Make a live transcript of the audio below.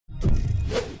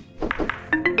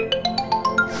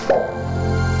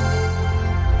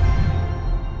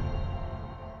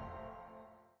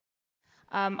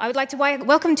I would like to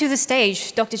welcome to the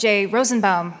stage Dr.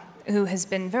 J.Rosenbaum, who has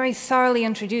been very thoroughly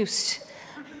introduced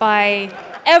by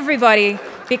everybody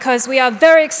because we are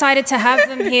very excited to have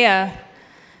them here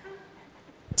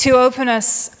to open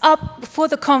us up for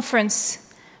the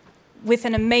conference with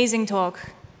an amazing talk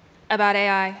about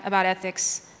AI, about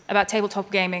ethics, about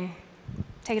tabletop gaming.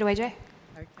 Take it away, Jay.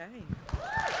 Okay.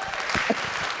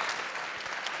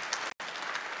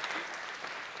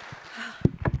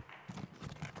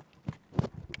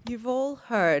 You've all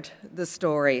heard the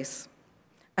stories.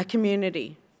 A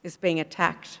community is being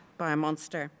attacked by a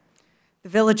monster. The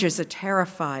villagers are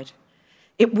terrified.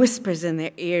 It whispers in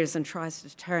their ears and tries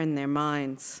to turn their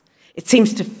minds. It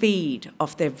seems to feed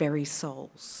off their very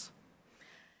souls.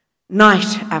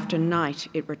 Night after night,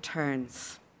 it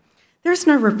returns. There's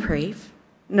no reprieve,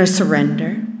 no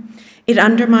surrender. It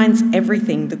undermines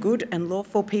everything the good and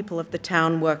lawful people of the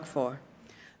town work for.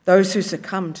 Those who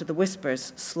succumb to the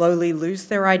whispers slowly lose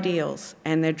their ideals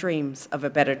and their dreams of a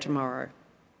better tomorrow.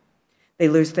 They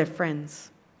lose their friends.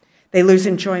 They lose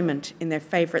enjoyment in their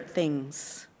favorite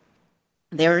things.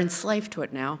 They're enslaved to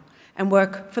it now and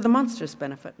work for the monster's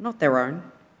benefit, not their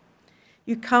own.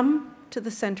 You come to the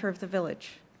center of the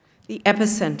village, the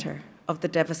epicenter of the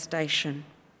devastation,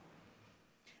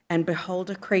 and behold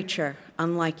a creature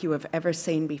unlike you have ever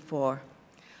seen before.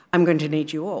 I'm going to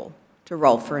need you all to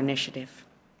roll for initiative.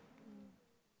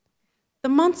 The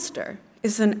monster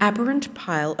is an aberrant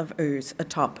pile of ooze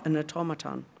atop an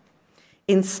automaton.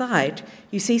 Inside,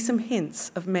 you see some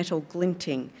hints of metal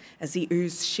glinting as the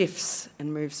ooze shifts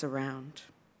and moves around.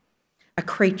 A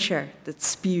creature that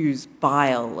spews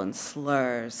bile and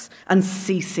slurs,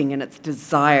 unceasing in its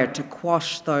desire to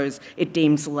quash those it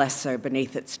deems lesser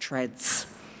beneath its treads.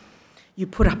 You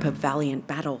put up a valiant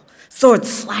battle,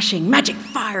 swords slashing, magic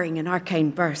firing in arcane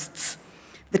bursts.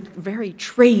 The very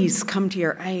trees come to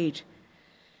your aid.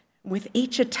 With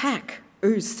each attack,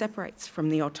 ooze separates from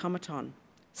the automaton.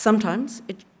 Sometimes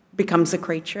it becomes a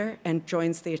creature and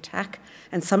joins the attack,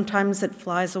 and sometimes it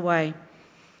flies away,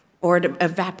 or it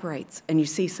evaporates and you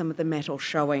see some of the metal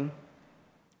showing.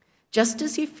 Just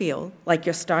as you feel like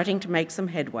you're starting to make some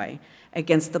headway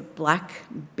against the black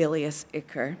bilious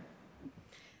ichor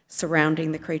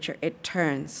surrounding the creature, it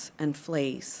turns and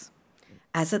flees.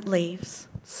 As it leaves,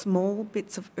 small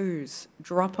bits of ooze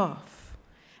drop off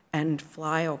and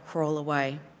fly or crawl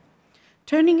away.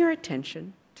 Turning your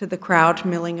attention to the crowd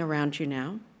milling around you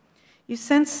now, you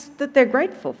sense that they're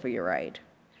grateful for your aid,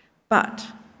 but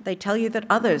they tell you that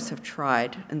others have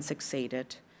tried and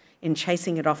succeeded in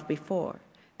chasing it off before,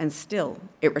 and still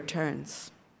it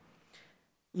returns.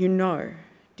 You know,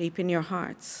 deep in your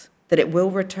hearts, that it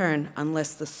will return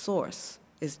unless the source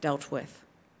is dealt with.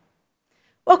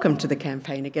 Welcome to the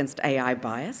campaign against AI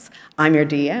bias. I'm your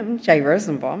DM,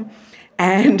 J.Rosenbaum,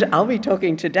 and I'll be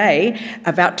talking today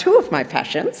about two of my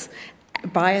passions,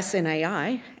 bias in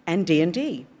AI and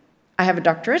D&D. I have a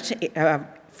doctorate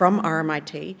from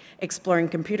RMIT exploring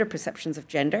computer perceptions of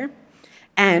gender,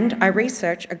 and I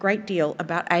research a great deal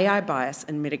about AI bias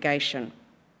and mitigation.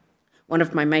 One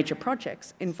of my major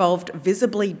projects involved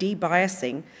visibly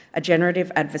debiasing a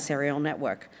generative adversarial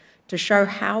network to show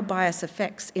how bias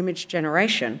affects image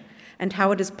generation and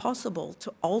how it is possible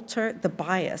to alter the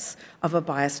bias of a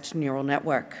biased neural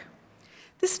network.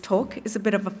 This talk is a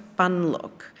bit of a fun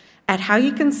look at how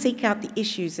you can seek out the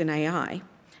issues in AI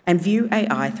and view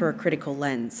AI through a critical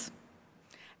lens.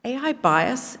 AI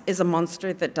bias is a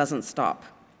monster that doesn't stop.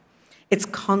 It's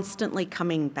constantly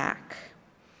coming back.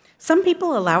 Some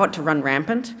people allow it to run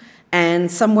rampant,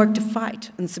 and some work to fight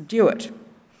and subdue it.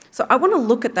 So I want to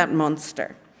look at that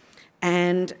monster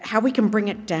and how we can bring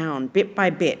it down bit by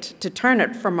bit to turn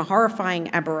it from a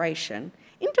horrifying aberration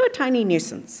into a tiny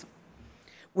nuisance.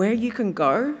 Where you can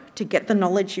go to get the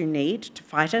knowledge you need to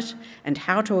fight it, and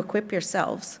how to equip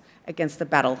yourselves against the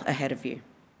battle ahead of you.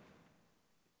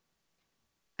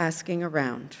 Asking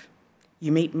around,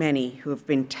 you meet many who have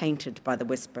been tainted by the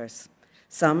whispers,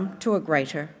 some to a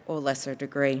greater or lesser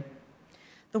degree.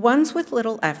 The ones with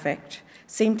little affect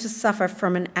seem to suffer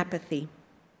from an apathy.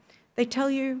 They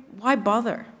tell you, why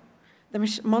bother?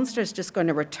 The monster's just going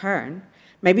to return.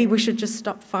 Maybe we should just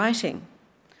stop fighting.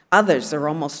 Others are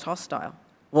almost hostile.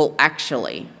 Well,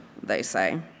 actually, they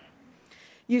say.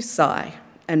 You sigh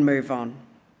and move on.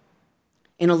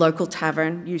 In a local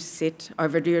tavern, you sit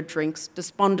over your drinks,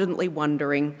 despondently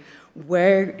wondering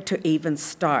where to even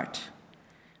start,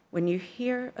 when you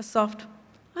hear a soft,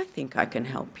 "I think I can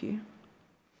help you."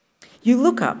 You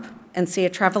look up and see a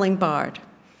traveling bard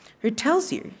who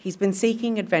tells you he's been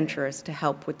seeking adventurers to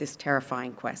help with this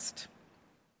terrifying quest.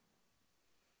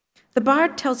 The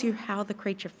bard tells you how the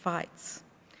creature fights.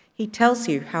 He tells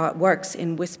you how it works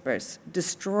in whispers,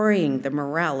 destroying the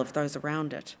morale of those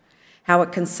around it, how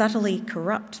it can subtly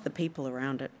corrupt the people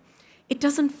around it. It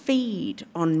doesn't feed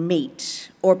on meat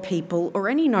or people or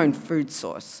any known food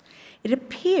source. It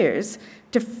appears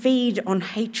to feed on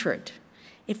hatred.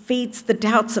 It feeds the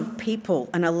doubts of people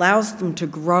and allows them to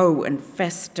grow and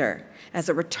fester as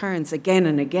it returns again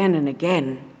and again and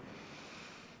again.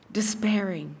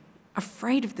 Despairing,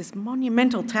 afraid of this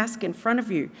monumental task in front of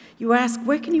you, you ask,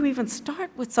 where can you even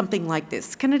start with something like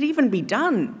this? Can it even be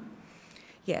done?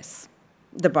 Yes,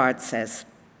 the bard says.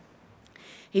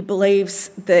 He believes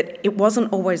that it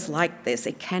wasn't always like this.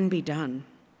 It can be done.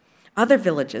 Other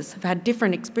villages have had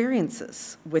different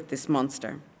experiences with this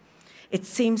monster. It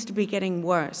seems to be getting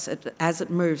worse as it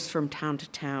moves from town to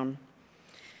town.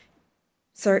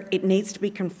 So it needs to be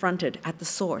confronted at the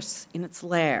source, in its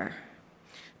lair,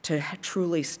 to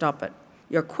truly stop it.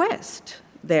 Your quest,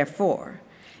 therefore,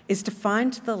 is to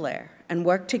find the lair and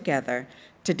work together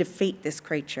to defeat this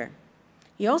creature.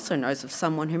 He also knows of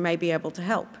someone who may be able to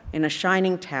help in a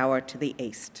shining tower to the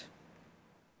east.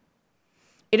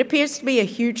 It appears to be a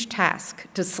huge task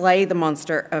to slay the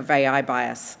monster of AI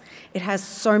bias. It has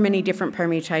so many different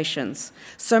permutations,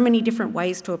 so many different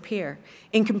ways to appear.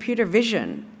 In computer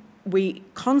vision, we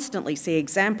constantly see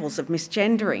examples of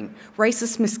misgendering,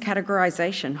 racist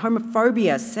miscategorization,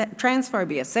 homophobia,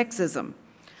 transphobia, sexism.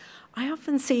 I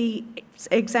often see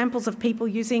examples of people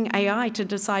using AI to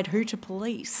decide who to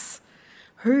police,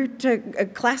 who to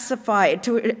classify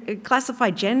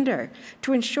gender,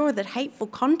 to ensure that hateful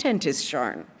content is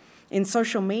shown in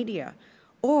social media,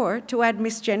 or to add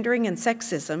misgendering and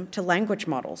sexism to language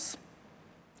models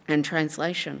and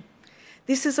translation.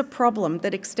 This is a problem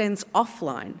that extends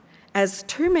offline, as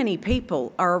too many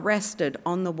people are arrested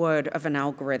on the word of an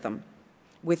algorithm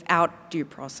without due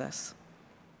process.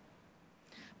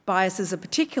 Bias is a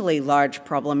particularly large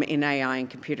problem in AI and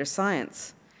computer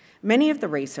science. Many of the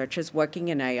researchers working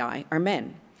in AI are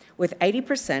men, with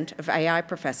 80% of AI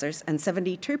professors and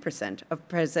 72% of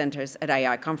presenters at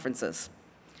AI conferences.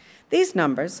 These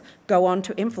numbers go on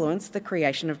to influence the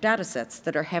creation of datasets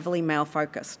that are heavily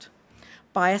male-focused.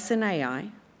 Bias in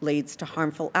AI leads to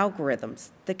harmful algorithms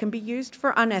that can be used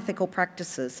for unethical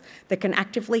practices that can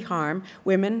actively harm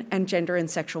women and gender and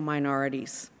sexual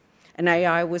minorities. An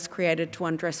AI was created to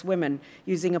undress women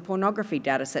using a pornography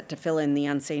dataset to fill in the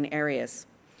unseen areas.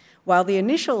 While the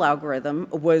initial algorithm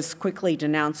was quickly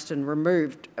denounced and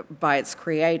removed by its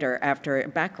creator after a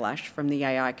backlash from the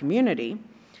AI community,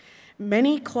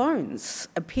 many clones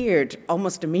appeared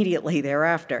almost immediately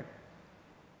thereafter.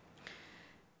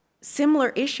 Similar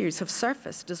issues have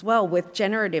surfaced as well with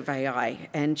generative AI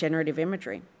and generative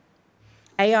imagery.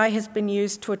 AI has been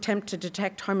used to attempt to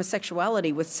detect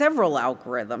homosexuality with several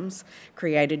algorithms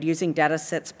created using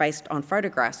datasets based on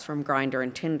photographs from Grindr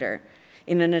and Tinder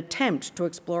in an attempt to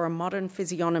explore a modern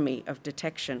physiognomy of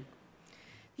detection.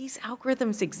 These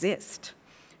algorithms exist,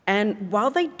 and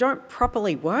while they don't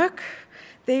properly work,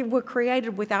 they were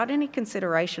created without any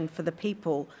consideration for the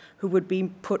people who would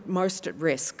be put most at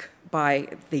risk by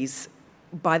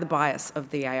the bias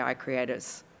of the AI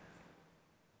creators.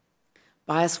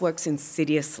 Bias works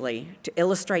insidiously to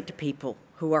illustrate to people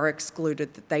who are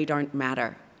excluded that they don't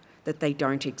matter, that they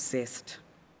don't exist,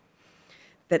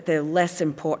 that they're less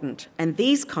important. And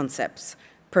these concepts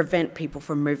prevent people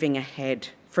from moving ahead,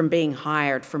 from being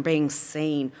hired, from being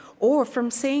seen, or from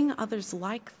seeing others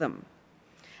like them.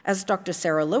 As Dr.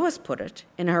 Sarah Lewis put it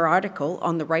in her article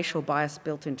on the racial bias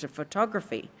built into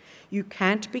photography, you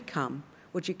can't become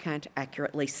what you can't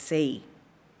accurately see.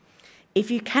 If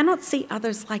you cannot see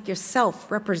others like yourself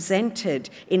represented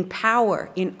in power,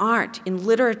 in art, in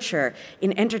literature,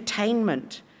 in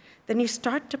entertainment, then you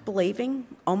start to believing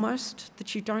almost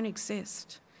that you don't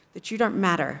exist, that you don't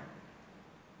matter.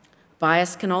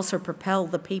 Bias can also propel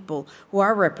the people who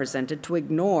are represented to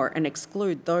ignore and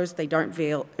exclude those they don't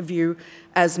view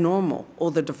as normal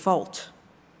or the default.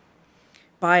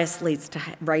 Bias leads to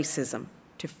racism,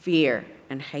 to fear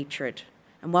and hatred.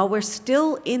 And while we're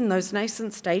still in those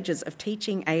nascent stages of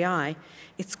teaching AI,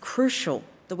 it's crucial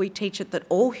that we teach it that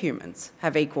all humans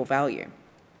have equal value.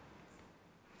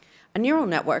 A neural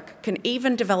network can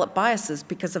even develop biases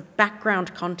because of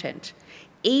background content.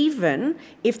 Even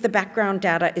if the background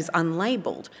data is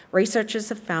unlabeled, researchers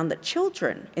have found that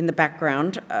children in the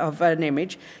background of an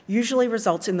image usually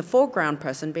results in the foreground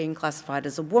person being classified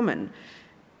as a woman,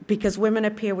 because women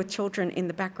appear with children in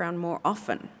the background more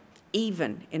often,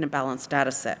 even in a balanced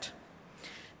data set.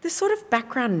 This sort of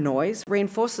background noise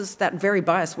reinforces that very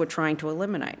bias we're trying to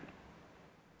eliminate.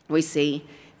 We see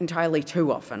entirely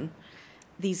too often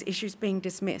these issues being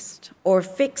dismissed or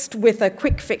fixed with a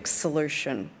quick fix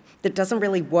solution that doesn't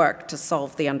really work to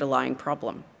solve the underlying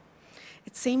problem.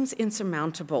 It seems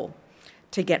insurmountable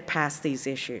to get past these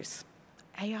issues.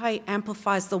 AI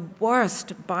amplifies the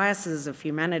worst biases of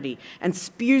humanity and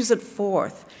spews it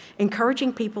forth,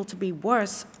 encouraging people to be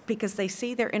worse because they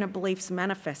see their inner beliefs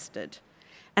manifested.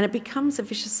 And it becomes a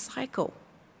vicious cycle.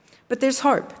 But there's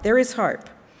hope. There is hope.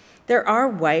 There are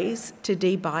ways to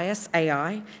de-bias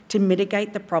AI to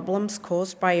mitigate the problems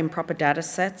caused by improper data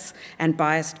sets and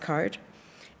biased code.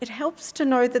 It helps to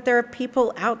know that there are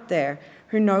people out there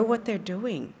who know what they're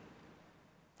doing.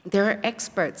 There are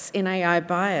experts in AI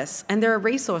bias, and there are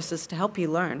resources to help you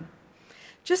learn.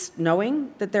 Just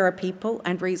knowing that there are people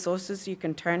and resources you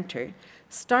can turn to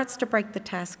starts to break the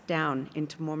task down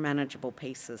into more manageable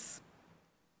pieces.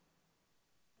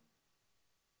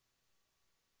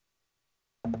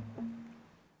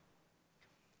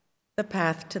 The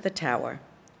path to the tower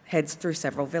heads through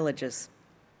several villages,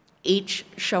 each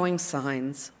showing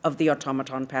signs of the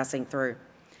automaton passing through.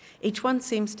 Each one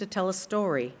seems to tell a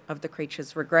story of the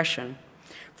creature's regression,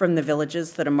 from the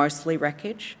villages that are mostly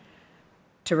wreckage,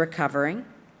 to recovering,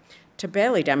 to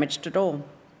barely damaged at all.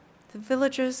 The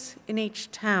villagers in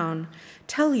each town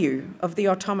tell you of the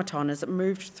automaton as it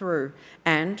moved through,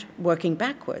 and, working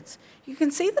backwards, you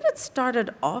can see that it started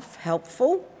off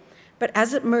helpful, but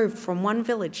as it moved from one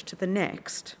village to the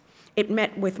next, it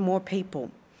met with more people.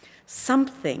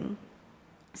 Something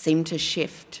seemed to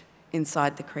shift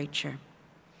inside the creature.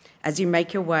 As you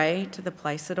make your way to the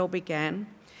place it all began,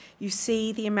 you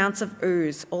see the amounts of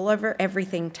ooze all over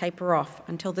everything taper off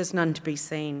until there's none to be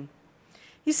seen.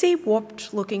 You see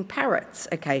warped-looking parrots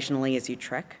occasionally as you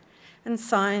trek, and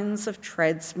signs of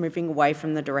treads moving away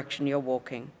from the direction you're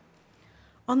walking.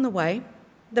 On the way,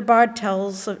 the bard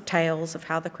tells tales of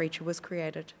how the creature was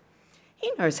created.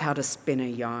 He knows how to spin a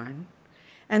yarn,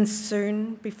 and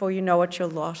soon, before you know it, you're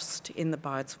lost in the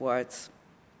bard's words.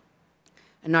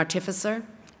 An artificer,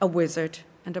 a wizard,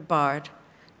 and a bard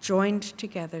joined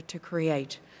together to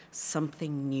create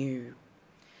something new.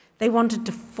 They wanted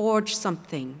to forge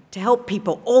something to help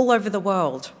people all over the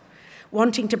world,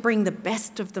 wanting to bring the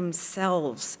best of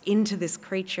themselves into this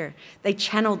creature. They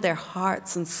channeled their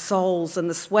hearts and souls and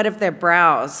the sweat of their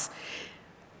brows.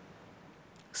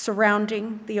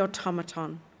 Surrounding the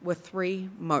automaton were 3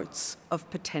 motes of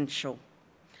potential,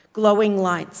 glowing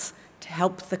lights to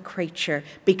help the creature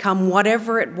become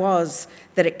whatever it was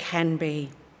that it can be.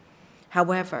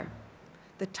 However,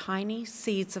 the tiny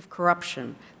seeds of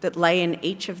corruption that lay in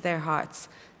each of their hearts,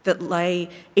 that lay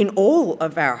in all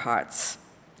of our hearts,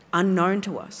 unknown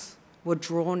to us, were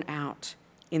drawn out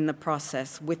in the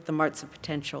process with the motes of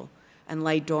potential and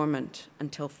lay dormant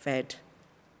until fed.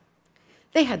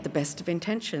 They had the best of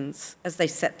intentions as they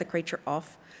set the creature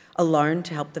off alone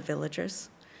to help the villagers.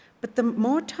 But the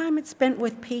more time it spent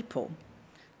with people,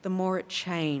 the more it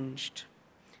changed.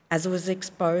 As it was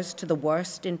exposed to the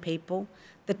worst in people,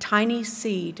 the tiny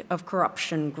seed of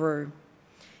corruption grew.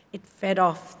 It fed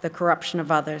off the corruption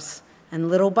of others, and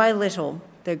little by little,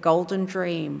 their golden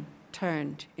dream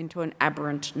turned into an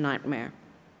aberrant nightmare.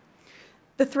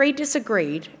 The 3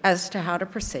 disagreed as to how to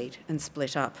proceed and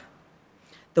split up.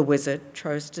 The wizard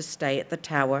chose to stay at the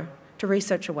tower to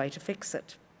research a way to fix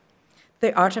it.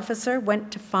 The artificer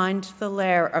went to find the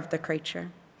lair of the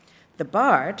creature. The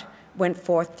bard went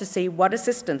forth to see what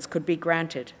assistance could be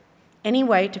granted, any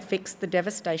way to fix the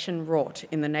devastation wrought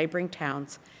in the neighbouring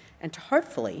towns, and to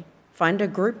hopefully find a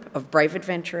group of brave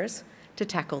adventurers to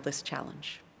tackle this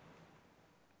challenge.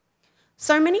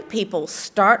 So many people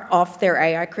start off their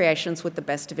AI creations with the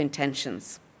best of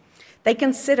intentions. They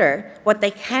consider what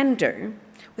they can do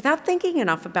without thinking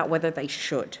enough about whether they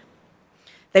should.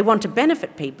 They want to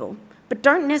benefit people, but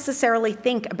don't necessarily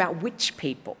think about which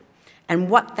people and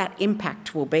what that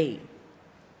impact will be.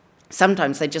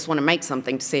 Sometimes they just want to make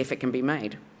something to see if it can be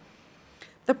made.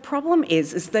 The problem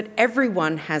is that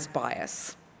everyone has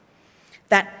bias.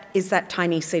 That is that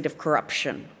tiny seed of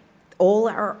corruption. All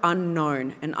are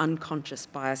unknown and unconscious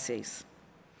biases.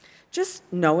 Just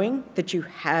knowing that you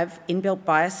have inbuilt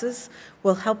biases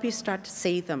will help you start to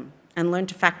see them and learn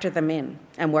to factor them in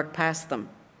and work past them.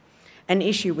 An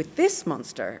issue with this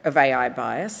monster of AI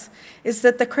bias is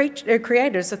that the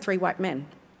creators are 3 white men.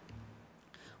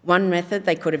 One method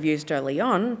they could have used early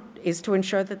on is to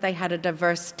ensure that they had a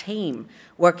diverse team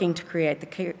working to create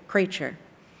the creature.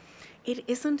 It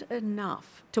isn't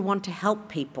enough to want to help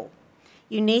people.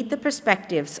 You need the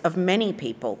perspectives of many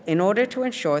people in order to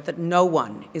ensure that no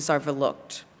one is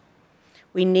overlooked.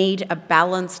 We need a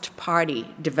balanced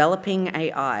party developing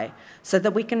AI so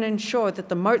that we can ensure that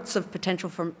the motes of potential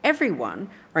from everyone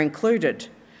are included,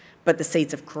 but the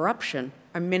seeds of corruption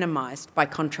are minimised by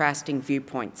contrasting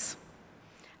viewpoints.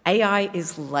 AI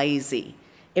is lazy.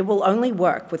 It will only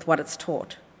work with what it's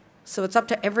taught. So it's up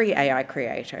to every AI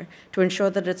creator to ensure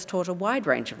that it's taught a wide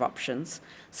range of options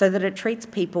so that it treats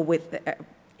people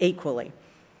equally.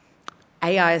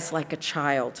 AI is like a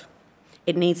child.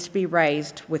 It needs to be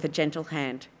raised with a gentle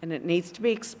hand, and it needs to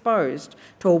be exposed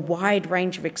to a wide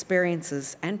range of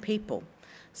experiences and people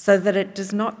so that it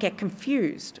does not get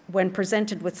confused when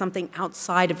presented with something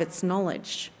outside of its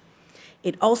knowledge.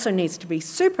 It also needs to be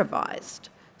supervised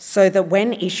so that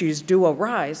when issues do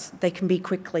arise, they can be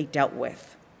quickly dealt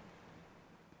with.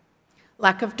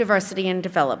 Lack of diversity in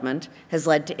development has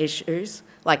led to issues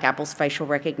like Apple's facial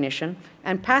recognition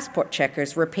and passport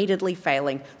checkers repeatedly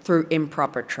failing through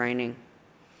improper training.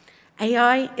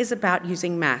 AI is about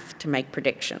using math to make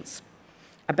predictions,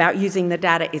 about using the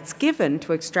data it's given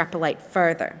to extrapolate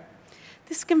further.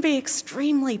 This can be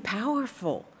extremely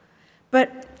powerful,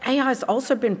 but AI has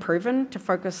also been proven to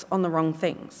focus on the wrong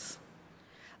things,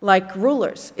 like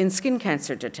rulers in skin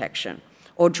cancer detection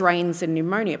or drains in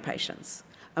pneumonia patients.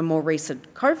 A more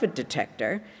recent COVID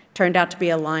detector turned out to be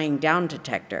a lying down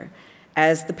detector,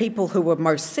 as the people who were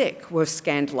most sick were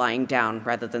scanned lying down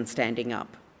rather than standing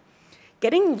up.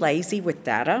 Getting lazy with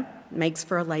data makes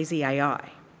for a lazy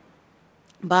AI.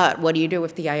 But what do you do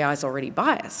if the AI is already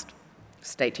biased?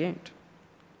 Stay tuned.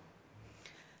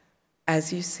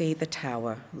 As you see the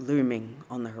tower looming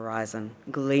on the horizon,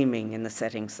 gleaming in the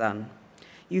setting sun,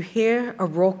 you hear a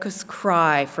raucous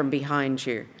cry from behind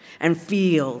you and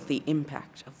feel the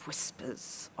impact of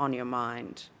whispers on your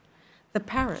mind. The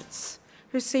parrots,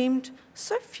 who seemed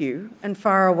so few and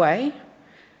far away,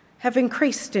 have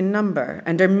increased in number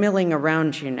and are milling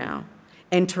around you now,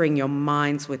 entering your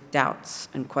minds with doubts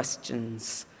and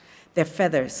questions. Their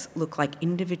feathers look like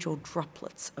individual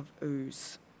droplets of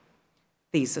ooze.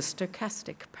 These are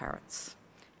stochastic parrots,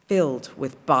 filled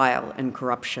with bile and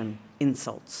corruption,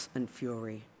 insults and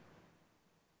fury.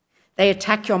 They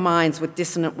attack your minds with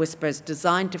dissonant whispers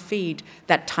designed to feed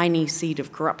that tiny seed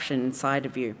of corruption inside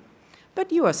of you.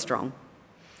 But you are strong,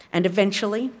 and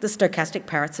eventually the stochastic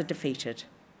parrots are defeated.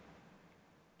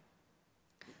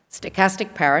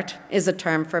 Stochastic parrot is a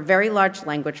term for very large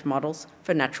language models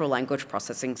for natural language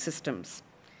processing systems.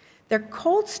 They're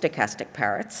called stochastic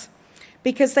parrots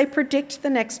because they predict the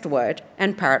next word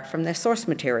and parrot from their source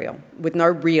material with no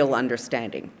real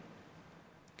understanding.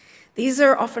 These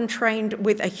are often trained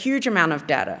with a huge amount of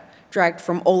data dragged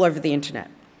from all over the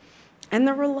internet. And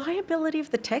the reliability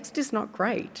of the text is not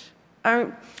great.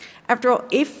 After all,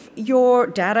 if your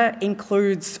data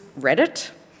includes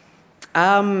Reddit,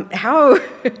 how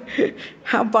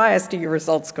biased are your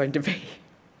results going to be?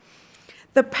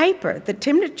 The paper that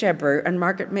Timnit Gebru and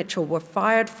Margaret Mitchell were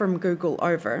fired from Google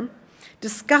over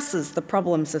discusses the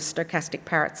problems of stochastic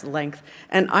parrots at length,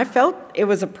 and I felt it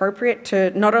was appropriate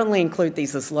to not only include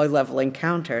these as low-level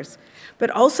encounters, but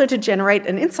also to generate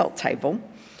an insult table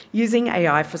using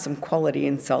AI for some quality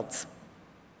insults.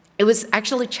 It was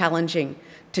actually challenging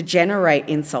to generate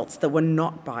insults that were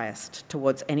not biased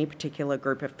towards any particular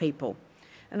group of people.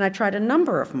 And I tried a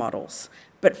number of models,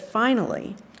 but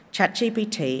finally,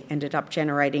 ChatGPT ended up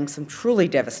generating some truly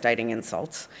devastating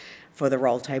insults for the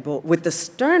roll table with the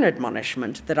stern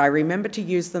admonishment that I remember to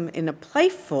use them in a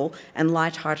playful and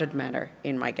light-hearted manner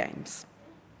in my games.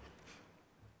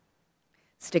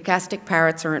 Stochastic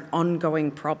parrots are an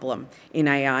ongoing problem in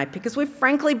AI because we've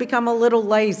frankly become a little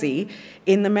lazy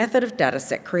in the method of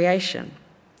dataset creation.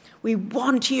 We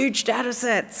want huge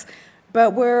datasets,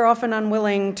 but we're often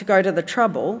unwilling to go to the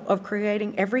trouble of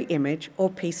creating every image or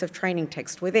piece of training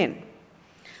text within,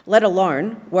 let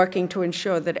alone working to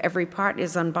ensure that every part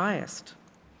is unbiased.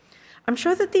 I'm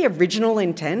sure that the original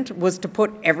intent was to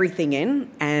put everything in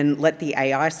and let the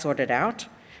AI sort it out,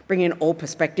 bring in all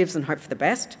perspectives and hope for the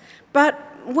best, but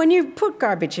when you put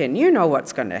garbage in, you know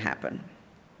what's going to happen.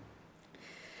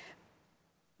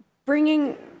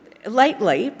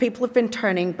 Lately, people have been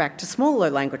turning back to smaller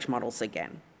language models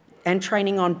again and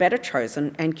training on better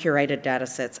chosen and curated data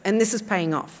sets, and this is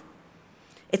paying off.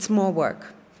 It's more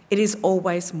work. It is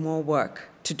always more work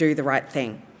to do the right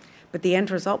thing, but the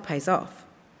end result pays off.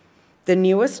 The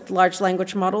newest large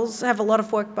language models have a lot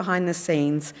of work behind the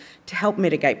scenes to help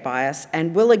mitigate bias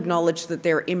and will acknowledge that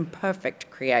they're imperfect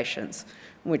creations,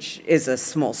 which is a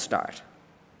small start.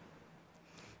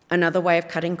 Another way of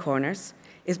cutting corners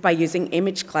is by using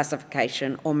image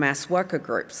classification or mass worker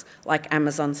groups, like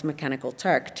Amazon's Mechanical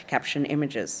Turk, to caption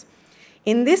images.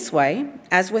 In this way,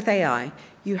 as with AI,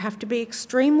 you have to be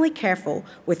extremely careful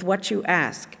with what you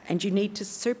ask, and you need to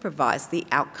supervise the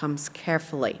outcomes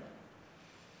carefully.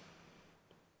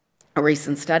 A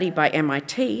recent study by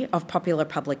MIT of popular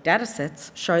public datasets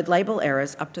showed label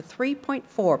errors up to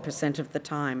 3.4% of the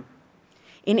time.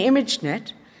 In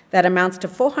ImageNet, that amounts to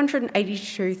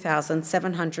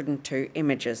 482,702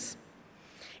 images.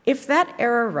 If that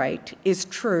error rate is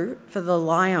true for the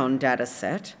LION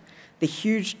dataset, the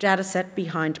huge dataset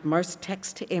behind most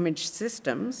text-to-image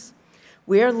systems,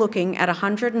 we are looking at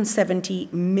 170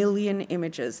 million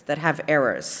images that have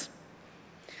errors.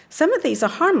 Some of these are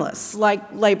harmless, like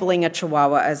labeling a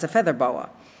chihuahua as a feather boa,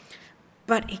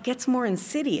 but it gets more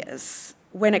insidious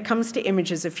when it comes to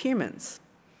images of humans.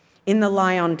 In the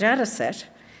LION dataset,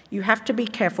 you have to be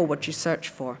careful what you search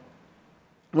for.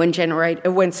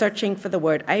 When searching for the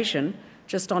word Asian,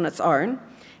 just on its own,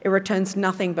 it returns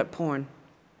nothing but porn.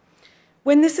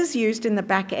 When this is used in the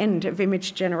back end of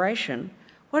image generation,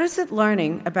 what is it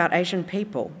learning about Asian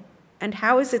people, and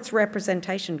how is its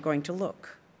representation going to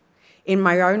look? In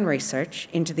my own research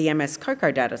into the MS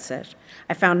COCO dataset,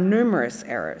 I found numerous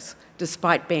errors,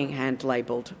 despite being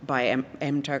hand-labeled by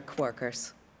MTurk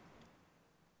workers.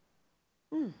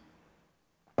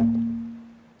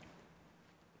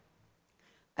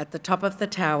 At the top of the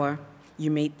tower,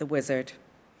 you meet the wizard.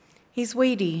 He's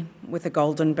weedy, with a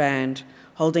golden band,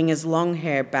 holding his long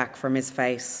hair back from his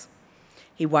face.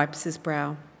 He wipes his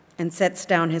brow and sets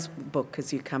down his book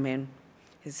as you come in,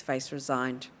 his face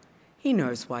resigned. He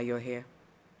knows why you're here.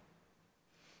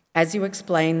 As you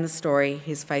explain the story,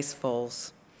 his face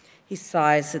falls. He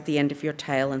sighs at the end of your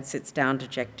tale and sits down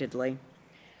dejectedly.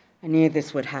 I knew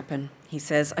this would happen, he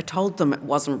says. I told them it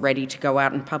wasn't ready to go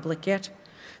out in public yet.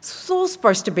 This was all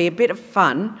supposed to be a bit of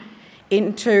fun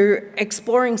into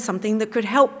exploring something that could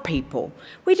help people.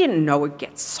 We didn't know it'd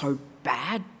get so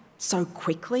bad so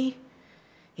quickly.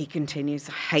 He continues,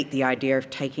 I hate the idea of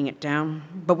taking it down,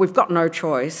 but we've got no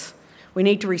choice. We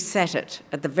need to reset it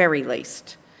at the very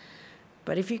least.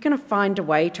 But if you can find a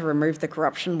way to remove the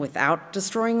corruption without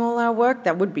destroying all our work,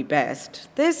 that would be best.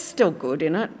 There's still good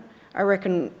in it. I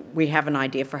reckon we have an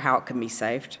idea for how it can be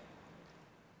saved.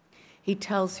 He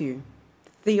tells you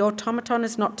the automaton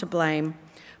is not to blame,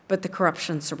 but the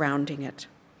corruption surrounding it.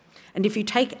 And if you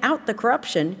take out the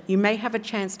corruption, you may have a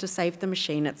chance to save the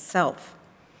machine itself.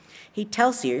 He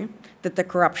tells you that the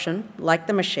corruption, like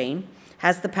the machine,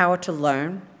 has the power to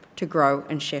learn, to grow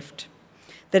and shift.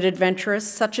 That adventurers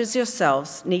such as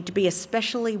yourselves need to be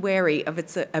especially wary of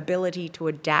its ability to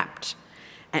adapt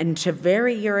and to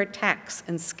vary your attacks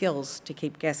and skills to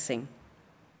keep guessing.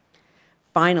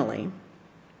 Finally,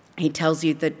 he tells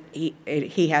you that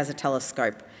he has a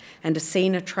telescope and has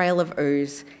seen a trail of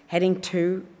ooze heading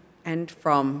to and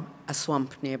from a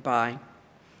swamp nearby.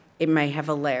 It may have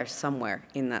a lair somewhere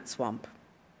in that swamp.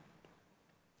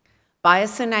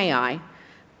 Bias in AI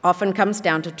often comes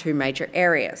down to two major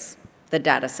areas, the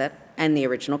dataset and the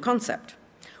original concept.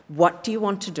 What do you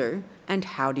want to do and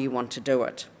how do you want to do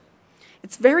it?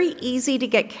 It's very easy to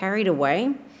get carried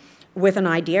away with an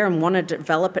idea and want to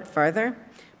develop it further,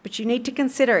 but you need to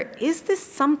consider, is this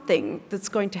something that's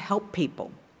going to help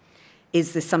people?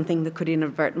 Is this something that could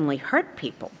inadvertently hurt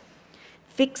people?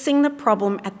 Fixing the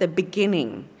problem at the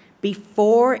beginning,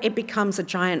 before it becomes a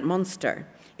giant monster,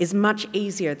 is much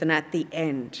easier than at the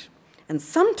end. And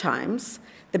sometimes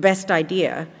the best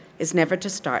idea is never to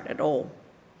start at all.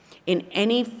 In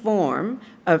any form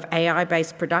of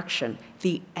AI-based production,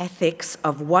 the ethics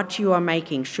of what you are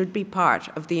making should be part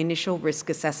of the initial risk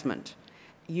assessment.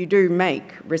 You do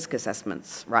make risk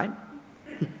assessments, right?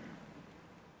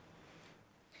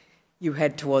 You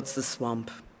head towards the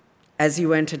swamp. As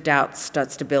you enter, doubt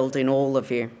starts to build in all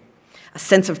of you. A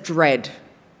sense of dread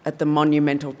at the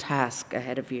monumental task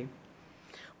ahead of you.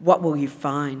 What will you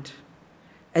find?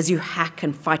 As you hack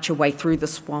and fight your way through the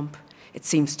swamp, it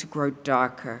seems to grow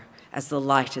darker as the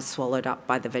light is swallowed up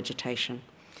by the vegetation.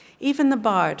 Even the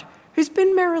bard, who's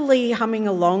been merrily humming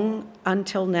along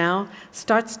until now,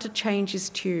 starts to change his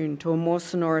tune to a more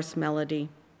sonorous melody,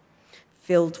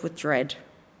 filled with dread.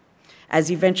 As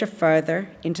you venture further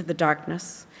into the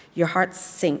darkness, your hearts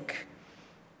sink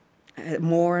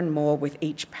more and more with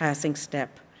each passing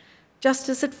step. Just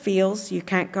as it feels you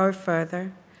can't go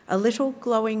further, a little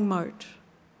glowing mote,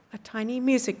 a tiny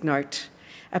music note,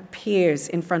 appears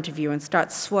in front of you and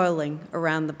starts swirling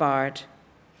around the bard.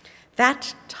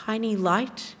 That tiny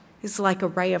light is like a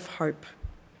ray of hope,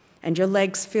 and your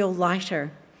legs feel lighter,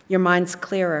 your mind's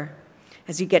clearer.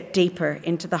 As you get deeper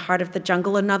into the heart of the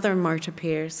jungle, another mote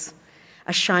appears,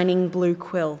 a shining blue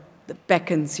quill that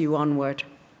beckons you onward.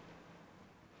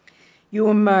 You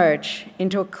emerge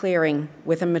into a clearing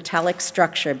with a metallic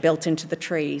structure built into the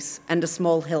trees and a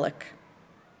small hillock.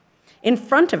 In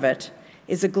front of it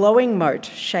is a glowing mote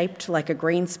shaped like a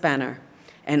green spanner,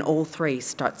 and all three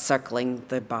start circling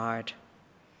the bard.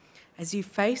 As you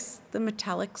face the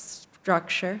metallic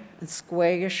structure and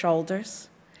square your shoulders,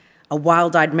 A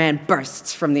wild-eyed man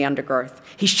bursts from the undergrowth.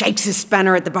 He shakes his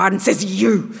spanner at the bard and says,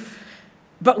 "You!"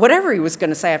 But whatever he was going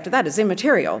to say after that is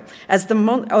immaterial, as the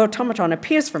automaton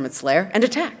appears from its lair and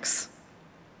attacks.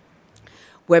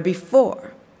 Where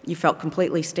before you felt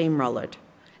completely steamrollered,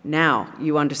 now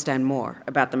you understand more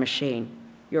about the machine.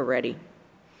 You're ready.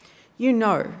 You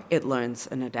know it learns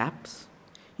and adapts.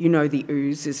 You know the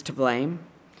ooze is to blame.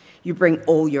 You bring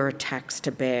all your attacks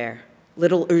to bear.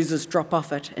 Little oozes drop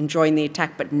off it and join the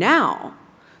attack, but now,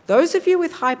 those of you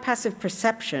with high passive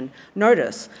perception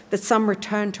notice that some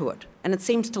return to it, and it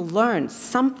seems to learn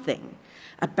something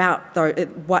about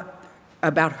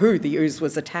who the ooze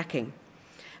was attacking.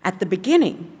 At the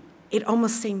beginning, it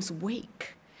almost seems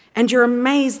weak, and you're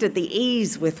amazed at the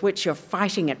ease with which you're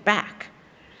fighting it back.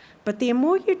 But the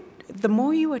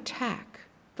more you attack,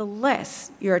 the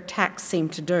less your attacks seem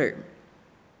to do.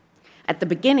 At the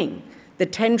beginning, the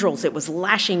tendrils it was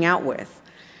lashing out with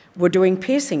were doing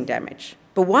piercing damage,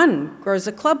 but one grows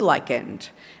a club-like end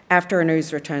after an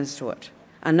ooze returns to it.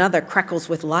 Another crackles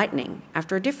with lightning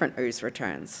after a different ooze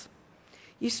returns.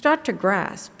 You start to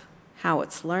grasp how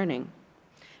it's learning.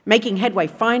 Making headway,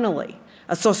 finally,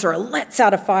 a sorcerer lets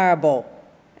out a fireball,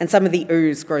 and some of the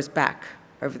ooze grows back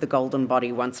over the golden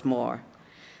body once more.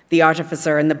 The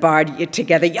artificer and the bard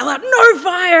together yell out, "No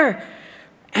fire!"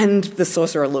 And the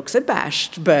sorcerer looks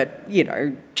abashed, but,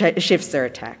 shifts their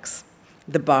attacks.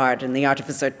 The bard and the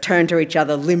artificer turn to each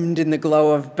other, limned in the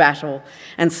glow of battle,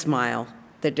 and smile,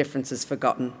 their differences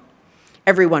forgotten.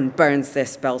 Everyone burns their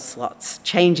spell slots,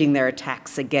 changing their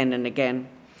attacks again and again.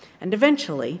 And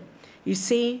eventually, you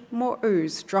see more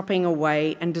ooze dropping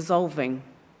away and dissolving.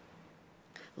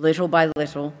 Little by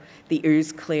little, the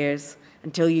ooze clears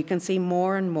until you can see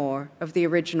more and more of the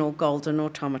original golden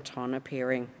automaton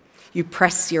appearing. You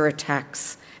press your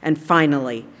attacks, and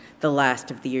finally, the last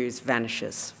of the ooze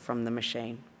vanishes from the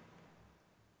machine.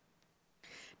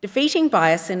 Defeating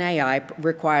bias in AI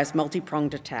requires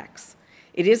multi-pronged attacks.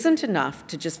 It isn't enough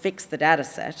to just fix the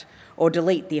dataset or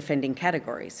delete the offending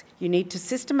categories. You need to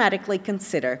systematically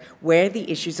consider where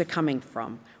the issues are coming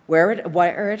from, where it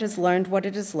has learned what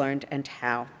it has learned, and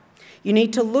how. You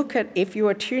need to look at if you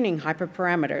are tuning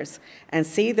hyperparameters and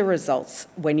see the results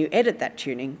when you edit that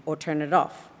tuning or turn it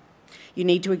off. You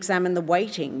need to examine the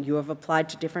weighting you have applied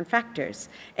to different factors,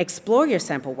 explore your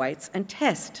sample weights, and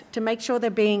test to make sure they're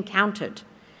being counted.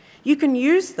 You can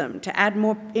use them to add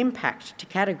more impact to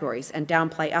categories and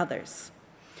downplay others.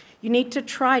 You need to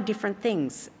try different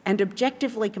things and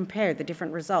objectively compare the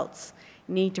different results.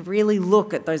 You need to really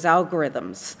look at those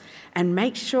algorithms and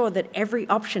make sure that every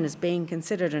option is being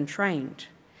considered and trained.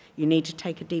 You need to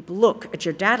take a deep look at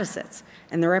your datasets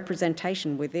and the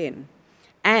representation within.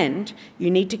 And you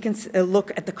need to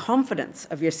look at the confidence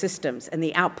of your systems and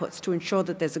the outputs to ensure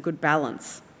that there's a good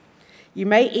balance. You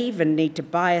may even need to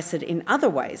bias it in other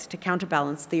ways to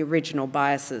counterbalance the original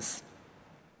biases.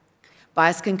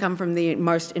 Bias can come from the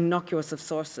most innocuous of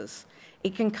sources.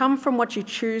 It can come from what you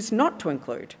choose not to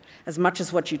include, as much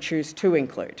as what you choose to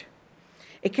include.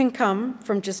 It can come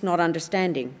from just not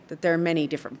understanding that there are many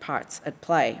different parts at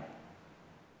play.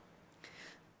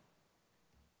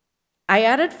 I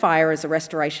added fire as a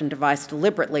restoration device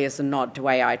deliberately as a nod to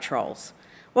AI trolls.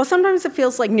 While sometimes it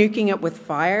feels like nuking it with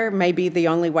fire may be the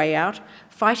only way out,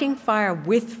 fighting fire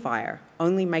with fire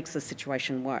only makes the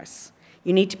situation worse.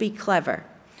 You need to be clever,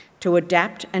 to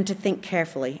adapt and to think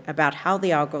carefully about how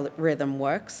the algorithm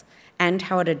works and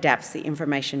how it adapts the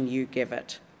information you give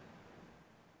it.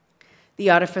 The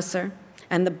artificer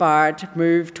and the bard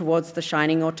move towards the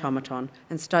shining automaton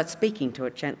and start speaking to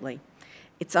it gently.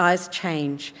 Its eyes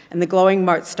change, and the glowing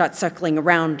mote starts circling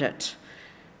around it.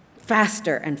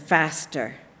 Faster and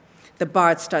faster. The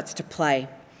bard starts to play,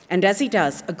 and as he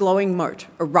does, a glowing mote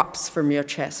erupts from your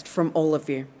chest, from all of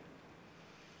you.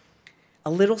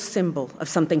 A little symbol of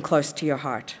something close to your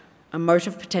heart, a mote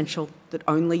of potential that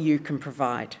only you can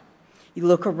provide. You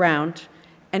look around,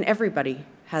 and everybody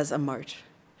has a mote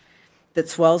that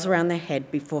swirls around their head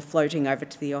before floating over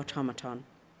to the automaton.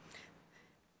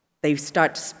 They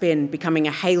start to spin, becoming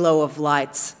a halo of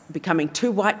lights, becoming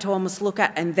too white to almost look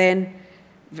at, and then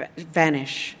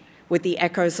vanish, with the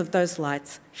echoes of those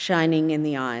lights shining in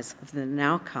the eyes of the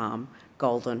now calm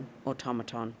golden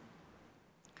automaton.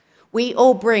 We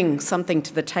all bring something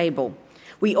to the table.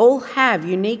 We all have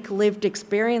unique lived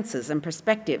experiences and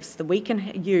perspectives that we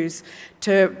can use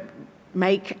to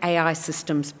make AI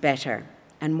systems better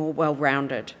and more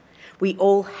well-rounded. We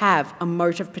all have a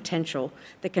mote of potential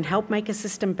that can help make a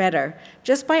system better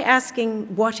just by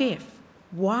asking, what if?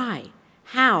 Why?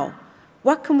 How?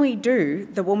 What can we do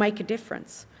that will make a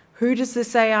difference? Who does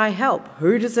this AI help?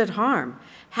 Who does it harm?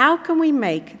 How can we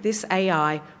make this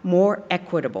AI more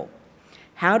equitable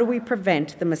How do we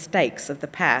prevent the mistakes of the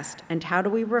past, and how do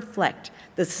we reflect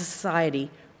the society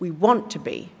we want to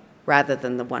be rather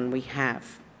than the one we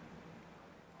have?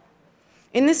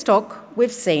 In this talk,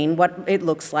 we've seen what it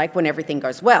looks like when everything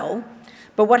goes well,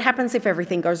 but what happens if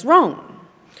everything goes wrong?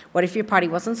 What if your party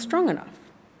wasn't strong enough?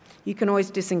 You can always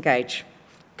disengage.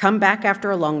 Come back after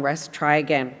a long rest, try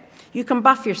again. You can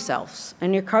buff yourselves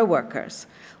and your co-workers.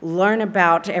 Learn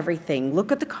about everything.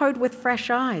 Look at the code with fresh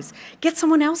eyes. Get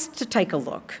someone else to take a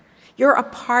look. You're a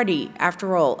party,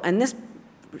 after all, and this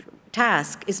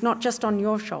task is not just on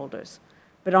your shoulders,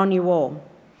 but on you all.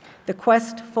 The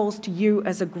quest falls to you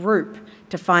as a group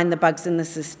to find the bugs in the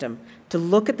system, to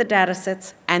look at the data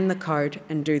sets and the code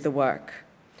and do the work,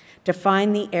 to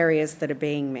find the areas that are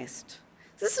being missed.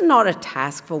 This is not a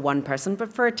task for one person,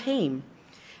 but for a team.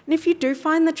 And if you do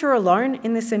find that you're alone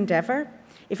in this endeavor,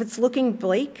 if it's looking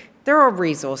bleak, there are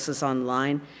resources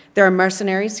online. There are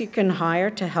mercenaries you can hire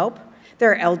to help.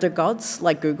 There are elder gods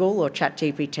like Google or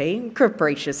ChatGPT,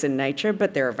 capricious in nature,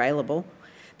 but they're available.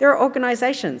 There are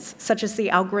organizations such as the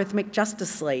Algorithmic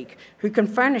Justice League who can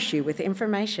furnish you with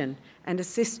information and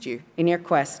assist you in your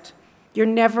quest. You're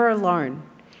never alone.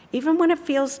 Even when it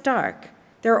feels dark,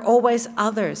 there are always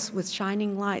others with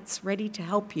shining lights ready to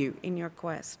help you in your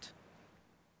quest.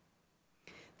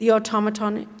 The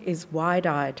automaton is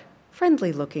wide-eyed,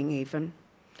 friendly-looking even.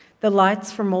 The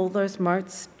lights from all those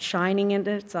motes shining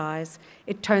into its eyes,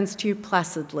 it turns to you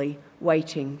placidly,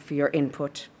 waiting for your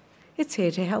input. It's here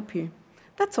to help you.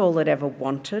 That's all it ever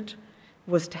wanted,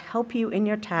 was to help you in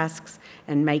your tasks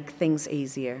and make things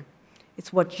easier.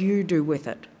 It's what you do with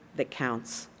it that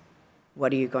counts.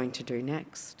 What are you going to do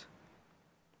next?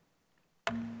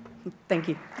 Thank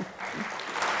you.